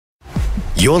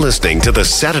You're listening to the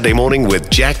Saturday Morning with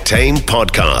Jack Tame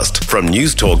podcast from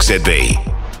News Talk ZB.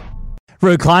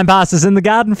 Ruud Kleinpaste is in the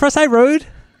garden for us. Hey, Ruud.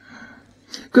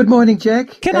 Good morning,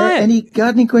 Jack. Can I? Any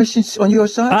gardening questions on your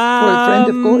side for a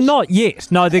friend, of course? Not yet.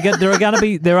 No, there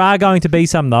are going to be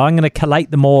some though. I'm going to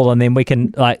collate them all, and then we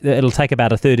can it'll take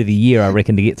about a third of the year, I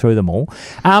reckon, to get through them all.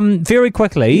 Very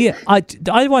quickly,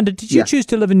 I wondered, did you choose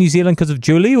to live in New Zealand because of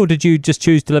Julie, or did you just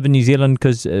choose to live in New Zealand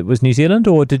because it was New Zealand,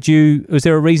 or was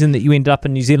there a reason that you ended up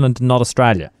in New Zealand and not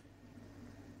Australia?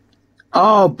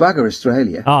 Oh, bugger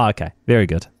Australia. Oh, okay. Very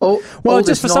good. Well,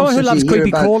 just for someone who loves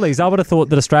creepy crawlies, I would have thought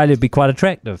that Australia would be quite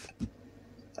attractive.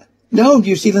 No,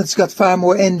 New Zealand's got far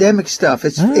more endemic stuff.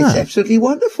 It's absolutely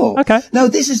wonderful. Okay. No,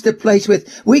 this is the place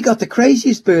we got the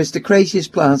craziest birds, the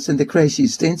craziest plants, and the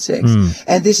craziest insects.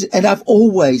 And I've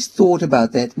always thought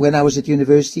about that when I was at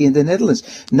university in the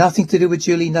Netherlands. Nothing to do with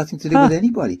Julie, nothing to do with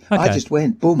anybody. Okay. I just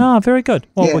went, boom. Oh, very good.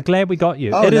 Well, we're glad we got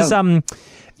you. Oh,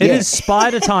 It is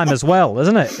spider time as well,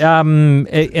 isn't it?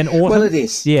 In autumn. Well, it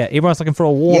is. Yeah, everyone's looking for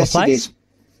a warmer place. It is.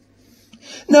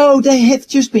 No, they have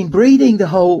just been breeding the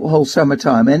whole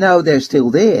summertime, and now they're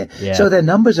still there. Yeah. So their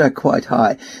numbers are quite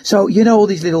high. So, all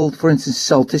these little, for instance,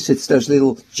 sulticids, those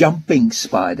little jumping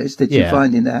spiders that you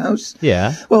find in the house.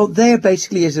 Yeah. Well, they're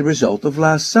basically as a result of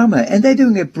last summer, and they're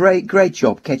doing a great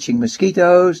job catching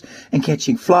mosquitoes and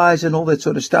catching flies and all that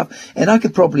sort of stuff. And I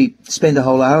could probably spend a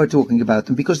whole hour talking about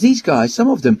them, because these guys, some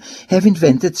of them, have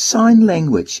invented sign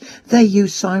language. They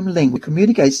use sign language to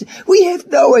communicate. We have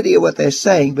no idea what they're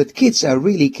saying, but kids are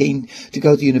really keen to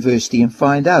go to university and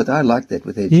find out. I like that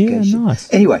with education. Yeah,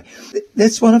 nice. Anyway,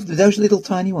 that's one of those little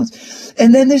tiny ones.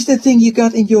 And then there's the thing you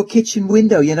got in your kitchen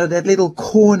window, that little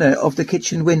corner of the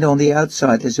kitchen window on the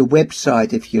outside. There's a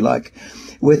website, if you like,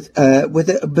 with a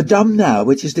badum now,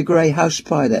 which is the grey house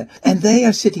spider. And they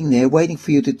are sitting there waiting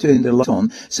for you to turn the light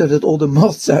on so that all the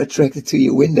moths are attracted to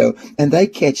your window and they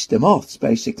catch the moths,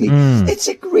 basically. It's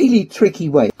a really tricky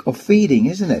way of feeding,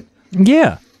 isn't it?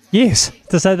 Yeah. Yes,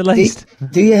 to say the least.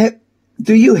 Do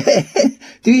you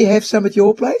have some at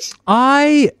your place?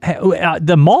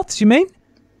 The moths, you mean?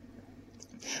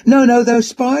 No, those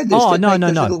spiders. Oh, that no.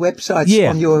 Those little websites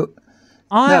on your.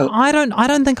 I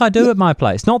don't think I do at my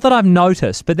place. Not that I've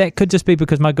noticed, but that could just be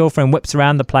because my girlfriend whips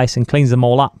around the place and cleans them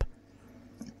all up.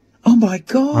 Oh my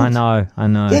God! I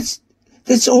know.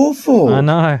 That's awful. I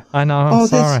know. I'm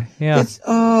sorry.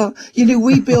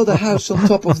 We build a house on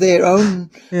top of their own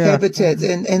habitat,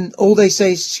 and all they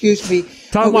say is, "Excuse me."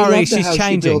 Don't worry, she's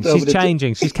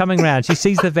changing. She's coming around. She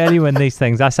sees the value in these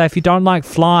things. I say, if you don't like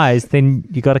flies, then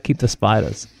you got to keep the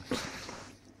spiders.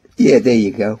 Yeah, there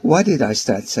you go. Why did I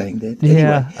start saying that?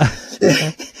 Yeah.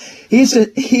 Anyway,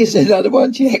 here's another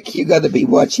one, Jack, you got to be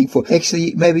watching for.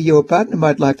 Actually, maybe your partner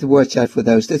might like to watch out for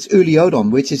those. That's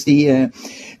Uliodon, which is the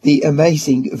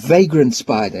amazing vagrant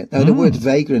spider. Now, the word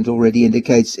vagrant already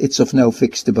indicates it's of no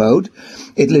fixed abode.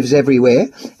 It lives everywhere,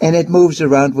 and it moves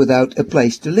around without a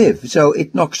place to live. So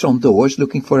it knocks on doors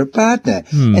looking for a partner,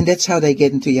 and that's how they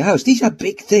get into your house. These are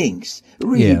big things,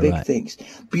 really big things.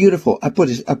 Beautiful. I put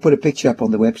a picture up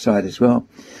on the website as well.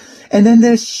 And then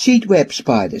there's sheet web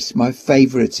spiders, my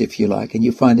favorites, if you like, and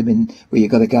you find them where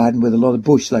you've got a garden with a lot of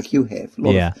bush like you have,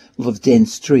 a lot of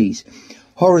dense trees.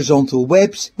 Horizontal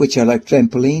webs, which are like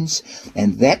trampolines,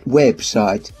 and that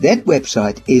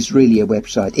website is really a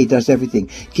website. It does everything.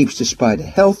 It keeps the spider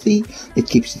healthy, it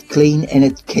keeps it clean, and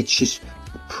it catches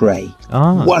prey.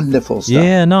 Wonderful stuff.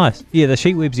 Yeah, nice. Yeah, the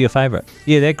sheet webs are your favourite.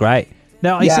 Yeah, they're great.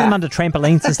 Now, I see them under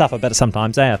trampolines and stuff, I bet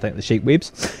sometimes, I think, the sheet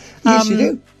webs. Yes, you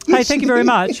do. Hey, thank you very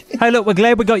much. Hey, look, we're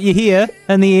glad we got you here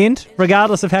in the end,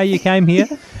 regardless of how you came here.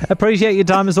 Appreciate your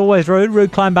time as always, Ruud. Ruud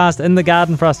Kleinpaste in the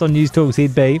garden for us on News Talk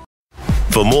ZB.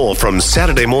 For more from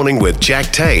Saturday Morning with Jack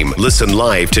Tame, listen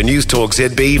live to News Talk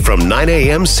ZB from 9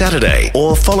 a.m. Saturday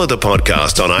or follow the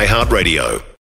podcast on iHeartRadio.